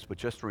talked about this, but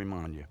just to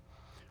remind you,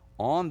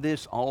 on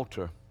this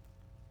altar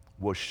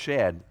was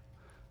shed,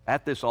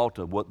 at this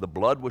altar, what the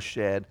blood was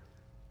shed,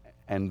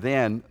 and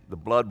then the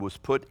blood was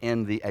put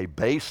in a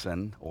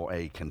basin or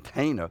a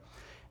container,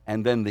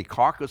 and then the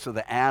carcass of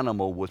the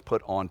animal was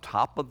put on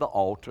top of the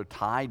altar,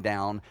 tied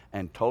down,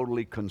 and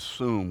totally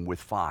consumed with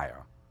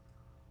fire.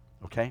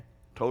 Okay?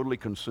 Totally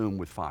consumed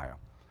with fire.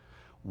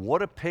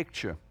 What a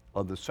picture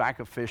of the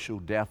sacrificial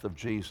death of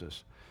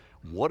Jesus.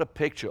 What a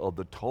picture of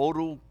the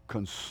total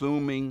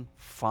consuming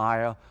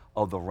fire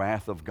of the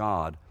wrath of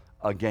God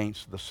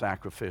against the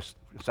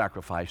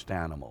sacrificed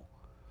animal.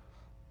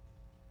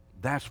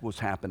 That's what's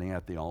happening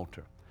at the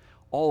altar.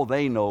 All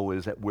they know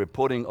is that we're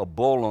putting a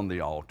bull on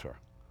the altar,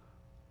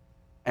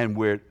 and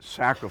we're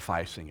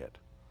sacrificing it,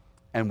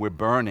 and we're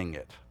burning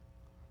it,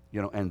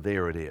 and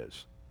there it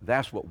is.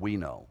 That's what we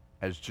know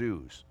as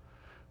Jews.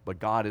 But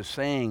God is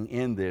saying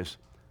in this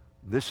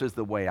is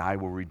the way I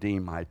will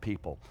redeem my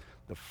people.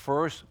 The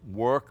first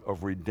work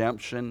of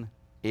redemption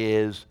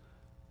is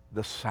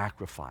the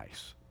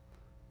sacrifice.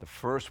 The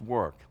first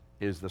work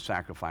is the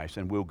sacrifice,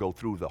 and we'll go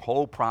through the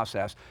whole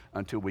process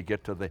until we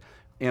get to the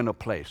inner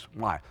place.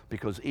 Why?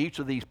 Because each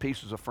of these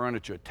pieces of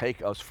furniture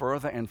take us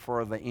further and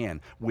further in.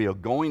 We are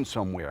going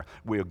somewhere.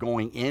 We are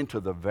going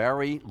into the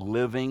very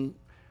living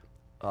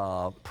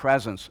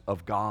presence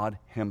of God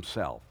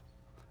Himself.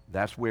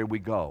 That's where we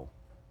go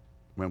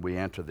when we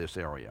enter this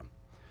area.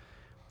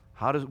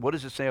 What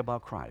does it say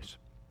about Christ?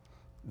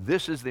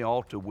 This is the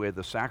altar where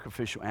the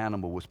sacrificial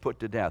animal was put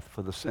to death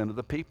for the sin of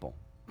the people.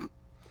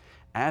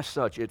 As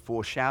such, it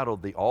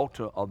foreshadowed the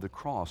altar of the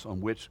cross on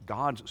which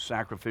God's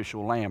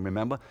sacrificial lamb,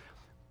 remember,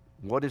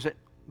 what is it?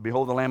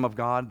 Behold the Lamb of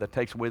God that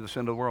takes away the sin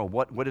of the world.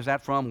 What is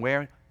that from?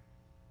 Where?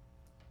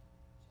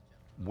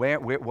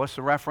 What's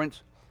the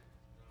reference?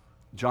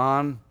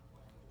 John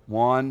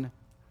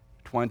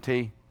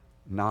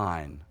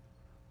 1:29.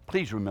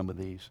 Please remember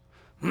these.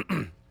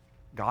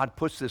 God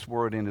puts this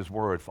word in His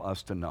word for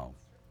us to know.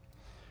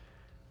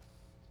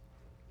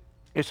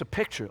 It's a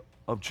picture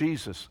of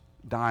Jesus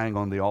dying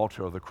on the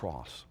altar of the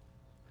cross.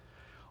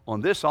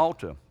 On this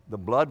altar, the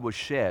blood was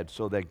shed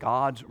so that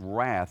God's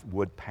wrath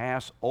would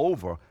pass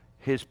over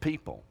His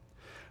people.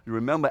 You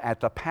remember at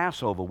the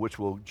Passover, which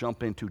we'll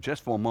jump into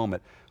just for a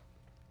moment,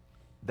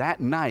 that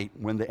night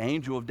when the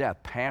angel of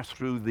death passed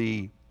through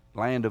the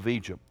land of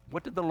Egypt,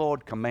 what did the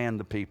Lord command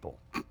the people?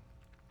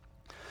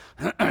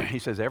 He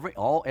says,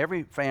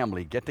 every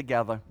family get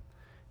together,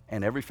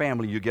 and every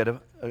family you get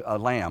a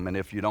lamb, and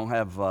if you don't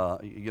have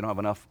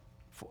enough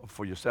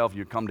for yourself,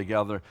 you come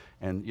together,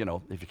 and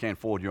if you can't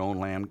afford your own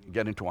lamb,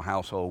 get into a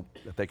household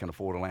that they can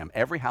afford a lamb.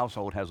 Every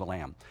household has a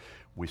lamb.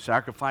 We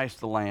sacrifice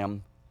the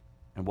lamb,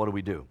 and what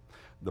do?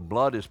 The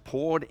blood is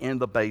poured in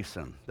the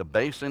basin. The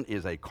basin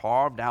is a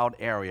carved out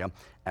area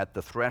at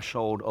the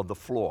threshold of the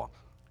floor.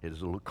 It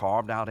is a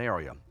carved out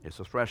area. It's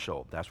a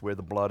threshold. That's where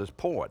the blood is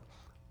poured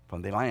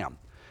from the lamb.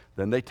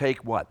 Then they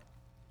take what?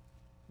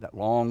 That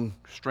long,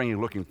 stringy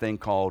looking thing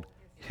called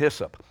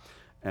hyssop,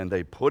 and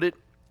they put it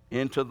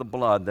into the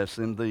blood that's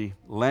in the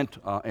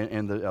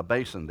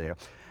basin there,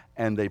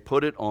 and they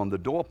put it on the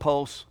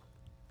doorposts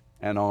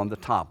and on the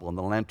top, on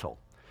the lintel.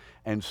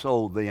 And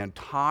so the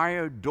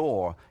entire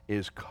door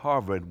is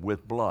covered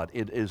with blood.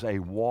 It is a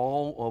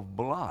wall of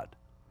blood.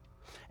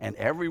 And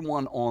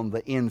everyone on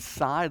the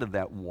inside of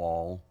that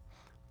wall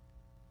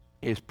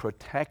is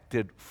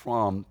protected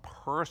from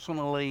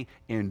personally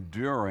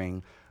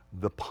enduring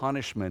the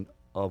punishment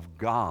of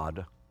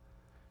God.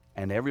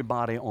 And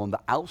everybody on the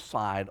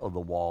outside of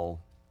the wall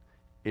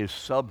is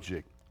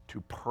subject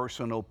to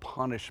personal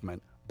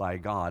punishment by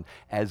God,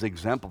 as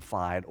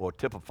exemplified or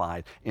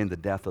typified in the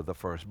death of the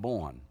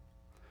firstborn.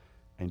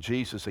 And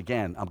Jesus,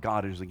 again,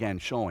 God is again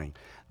showing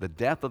the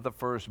death of the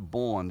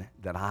firstborn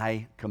that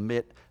I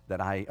commit, that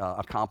I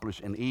accomplish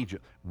in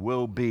Egypt,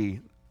 will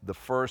be the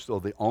first or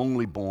the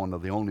only born or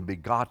the only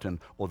begotten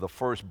or the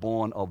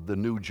firstborn of the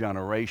new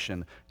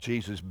generation,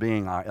 Jesus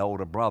being our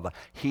elder brother.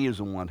 He is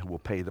the one who will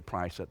pay the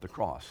price at the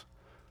cross.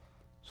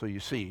 So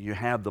you see, you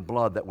have the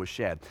blood that was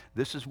shed.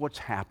 This is what's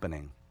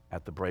happening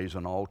at the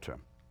brazen altar.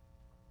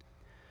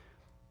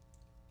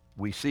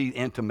 We see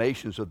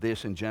intimations of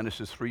this in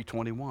Genesis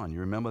 3:21.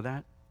 You remember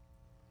that?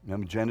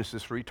 Remember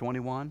Genesis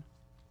 3:21?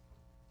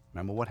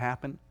 Remember what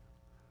happened?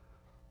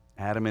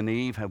 Adam and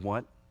Eve had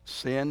what?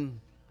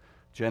 Sin.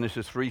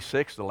 Genesis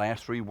 3:6, the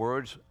last three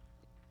words,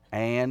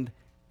 and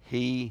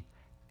he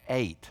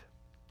ate.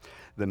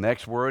 The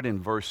next word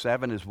in verse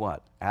 7 is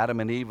what? Adam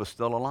and Eve are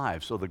still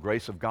alive, so the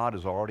grace of God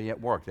is already at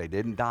work. They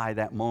didn't die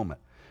that moment.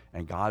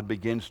 And God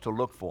begins to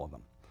look for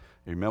them.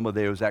 You remember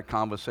there was that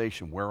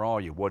conversation, where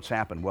are you? What's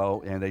happened?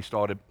 Well, and they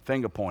started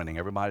finger pointing.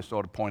 Everybody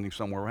started pointing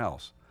somewhere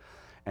else.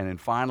 And then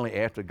finally,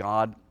 after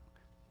God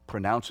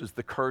pronounces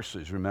the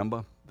curses,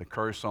 remember? The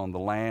curse on the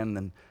land,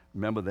 and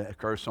remember the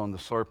curse on the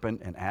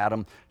serpent, and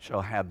Adam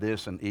shall have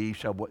this, and Eve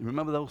shall,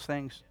 remember those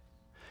things?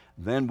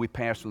 Then we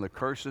pass from the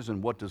curses,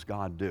 and what does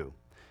God do?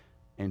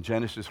 In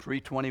Genesis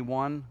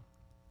 3:21,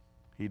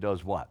 he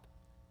does what?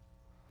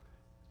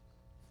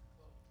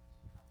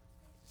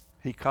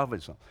 He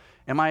covers them.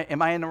 Am I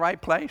in the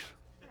right place?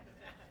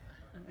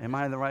 Am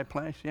I in the right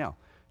place? Yeah.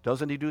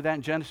 Doesn't he do that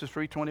in Genesis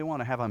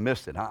 3:21, or have I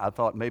missed it? I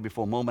thought maybe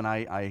for a moment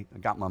I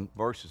got my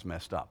verses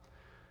messed up.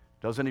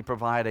 Doesn't he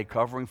provide a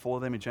covering for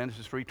them in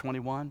Genesis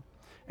 3:21?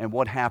 And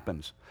what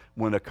happens?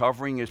 When a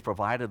covering is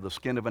provided, the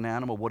skin of an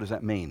animal, what does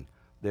that mean?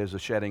 There's a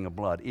shedding of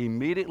blood.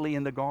 Immediately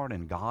in the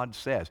garden, God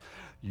says,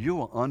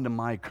 you are under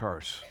my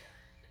curse,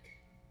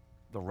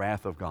 the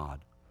wrath of God.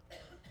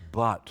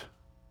 But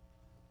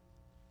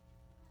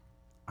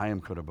I am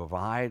going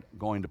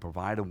to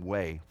provide a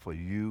way for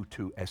you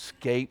to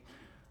escape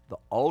the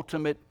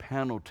ultimate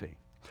penalty.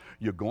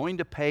 You're going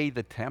to pay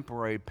the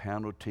temporary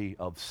penalty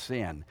of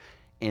sin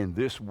in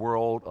this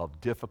world of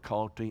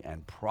difficulty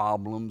and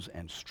problems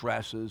and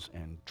stresses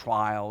and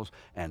trials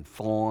and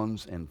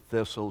thorns and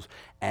thistles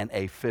and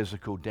a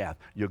physical death.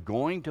 You're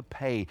going to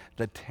pay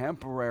the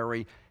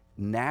temporary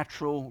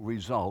natural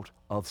result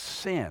of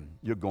sin.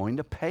 You're going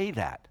to pay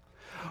that.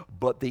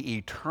 But the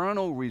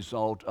eternal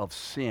result of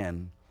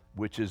sin,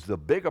 which is the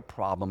bigger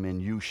problem in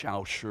you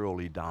shall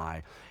surely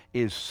die,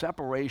 is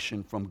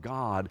separation from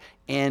God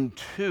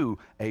into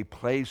a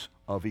place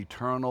of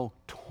eternal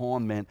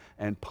torment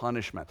and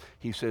punishment.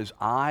 He says,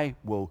 I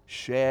will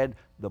shed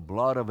the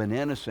blood of an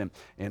innocent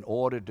in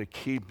order to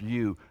keep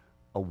you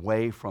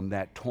away from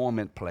that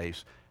torment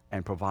place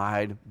and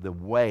provide the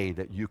way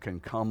that you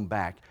can come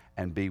back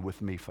and be with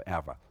me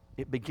forever.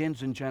 It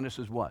begins in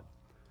Genesis what?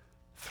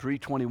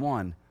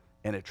 3:21,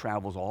 and it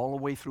travels all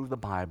the way through the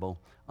Bible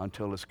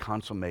until it's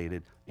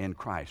consummated in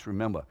Christ.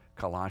 Remember,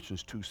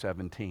 Colossians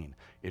 2:17.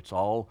 It's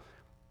all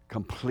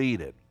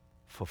completed,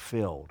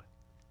 fulfilled,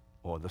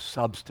 or the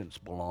substance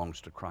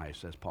belongs to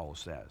Christ, as Paul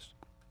says.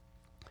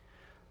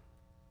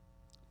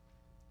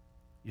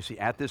 You see,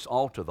 at this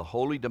altar, the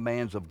holy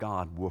demands of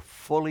God were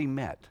fully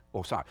met.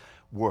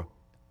 Were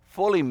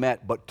fully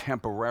met, but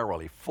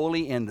temporarily.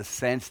 Fully in the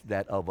sense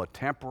that of a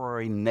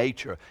temporary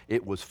nature,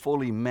 it was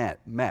fully met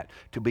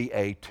to be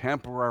a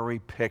temporary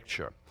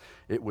picture.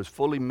 It was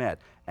fully met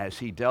as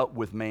he dealt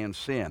with man's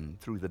sin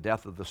through the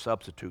death of the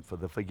substitute for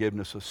the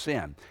forgiveness of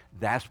sin.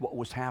 That's what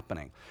was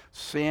happening.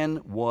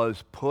 Sin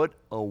was put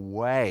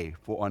away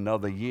for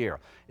another year.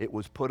 It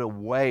was put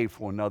away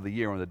for another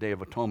year on the Day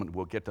of Atonement.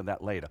 We'll get to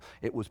that later.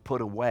 It was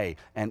put away.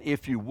 And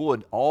if you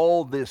would,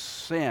 all this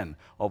sin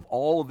of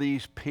all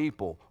these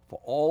people for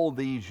all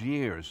these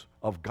years,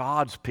 of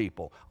God's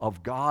people,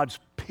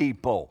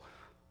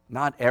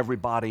 not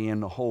everybody in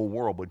the whole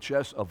world, but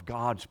just of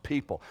God's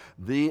people,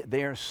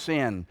 their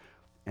sin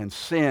and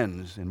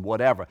sins and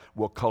whatever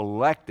were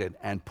collected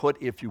and put,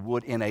 if you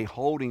would, in a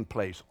holding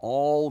place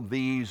all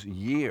these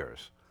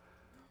years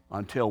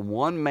until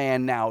one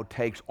man now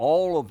takes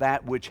all of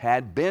that which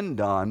had been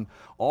done,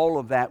 all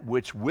of that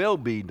which will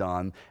be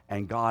done,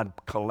 and God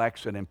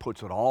collects it and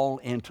puts it all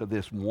into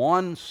this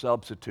one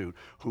substitute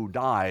who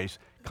dies,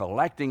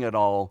 collecting it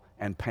all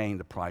and paying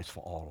the price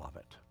for all of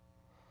it.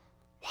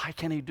 Why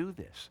can he do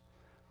this?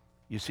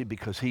 You see,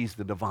 because he's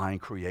the divine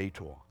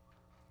creator.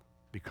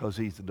 Because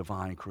he's the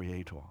divine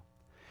creator.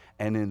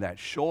 And in that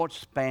short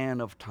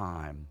span of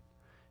time,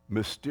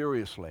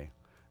 mysteriously,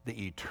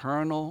 the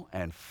eternal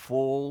and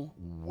full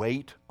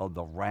weight of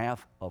the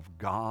wrath of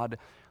God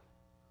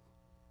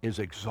is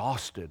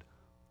exhausted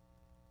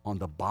on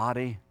the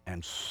body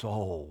and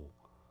soul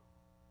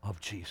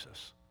of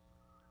Jesus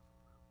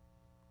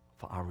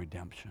for our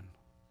redemption.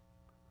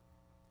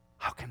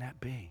 How can that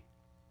be?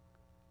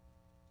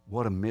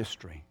 What a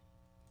mystery.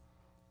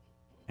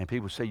 And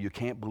people say you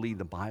can't believe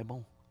the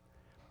Bible.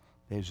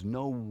 There's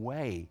no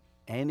way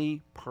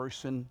any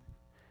person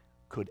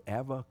could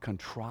ever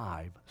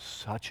contrive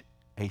such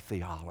a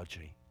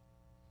theology.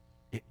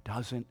 It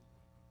doesn't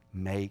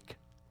make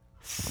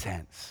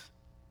sense.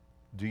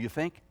 Do you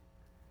think?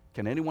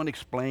 Can anyone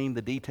explain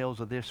the details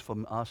of this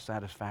from us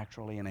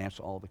satisfactorily and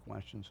answer all the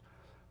questions?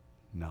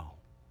 No.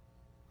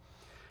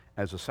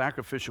 As a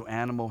sacrificial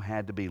animal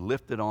had to be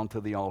lifted onto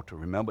the altar.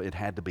 Remember, it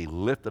had to be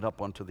lifted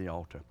up onto the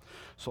altar.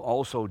 So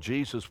also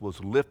Jesus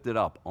was lifted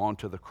up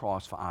onto the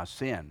cross for our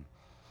sin.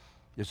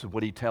 This is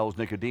what he tells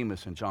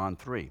Nicodemus in John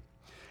 3.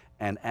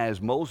 And as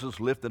Moses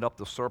lifted up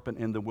the serpent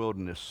in the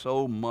wilderness,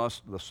 so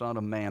must the Son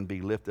of Man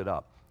be lifted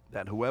up,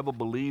 that whoever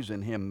believes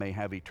in him may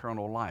have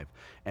eternal life.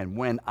 And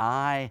when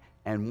I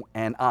am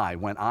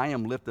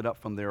lifted up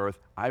from the earth,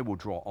 I will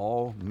draw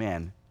all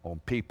men or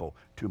people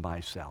to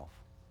myself.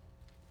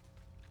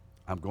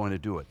 I'm going to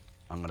do it.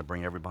 I'm going to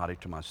bring everybody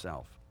to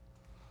myself.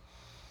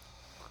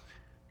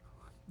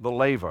 The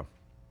laver.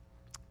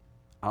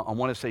 I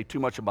want to say too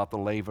much about the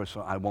laver,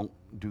 so I won't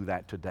do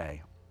that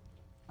today.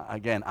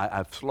 again,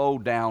 I've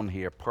slowed down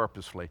here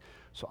purposely,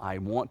 so I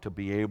want to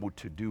be able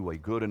to do a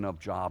good enough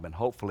job and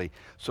hopefully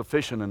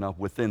sufficient enough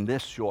within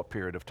this short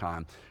period of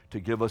time to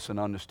give us an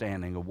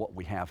understanding of what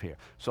we have here.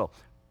 So,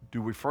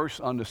 do we first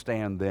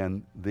understand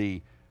then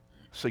the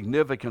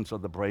significance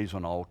of the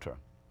brazen altar?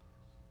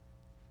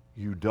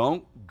 You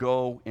don't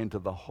go into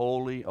the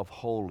Holy of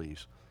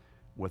Holies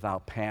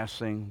without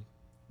passing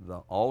the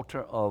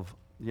altar of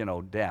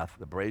death,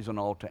 the brazen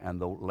altar, and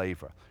the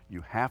laver.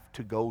 You have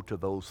to go to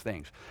those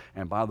things.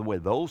 And by the way,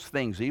 those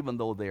things, even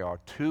though they are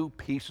two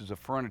pieces of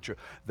furniture,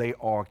 they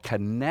are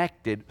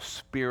connected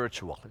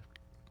spiritually.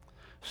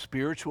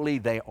 Spiritually,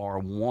 they are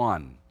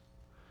one.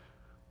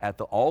 At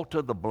the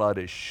altar, the blood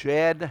is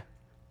shed,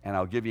 and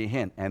I'll give you a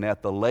hint. And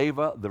at the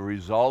laver, the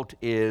result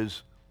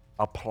is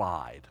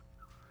applied.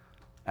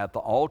 At the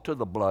altar,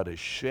 the blood is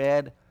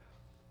shed,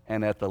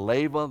 and at the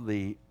laver,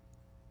 the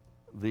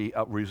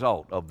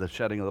result of the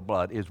shedding of the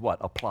blood is what?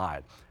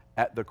 Applied.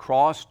 At the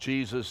cross,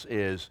 Jesus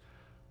is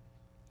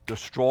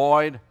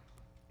destroyed.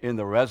 In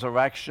the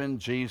resurrection,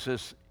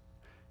 Jesus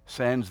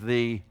sends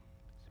the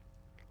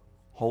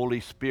Holy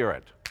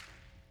Spirit.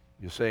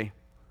 You see?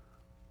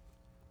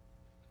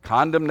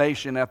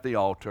 Condemnation at the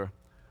altar,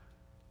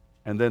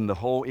 and then the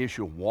whole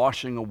issue of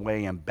washing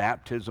away and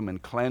baptism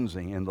and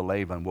cleansing in the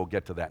laver, and we'll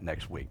get to that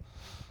next week.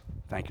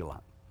 Thank you a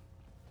lot.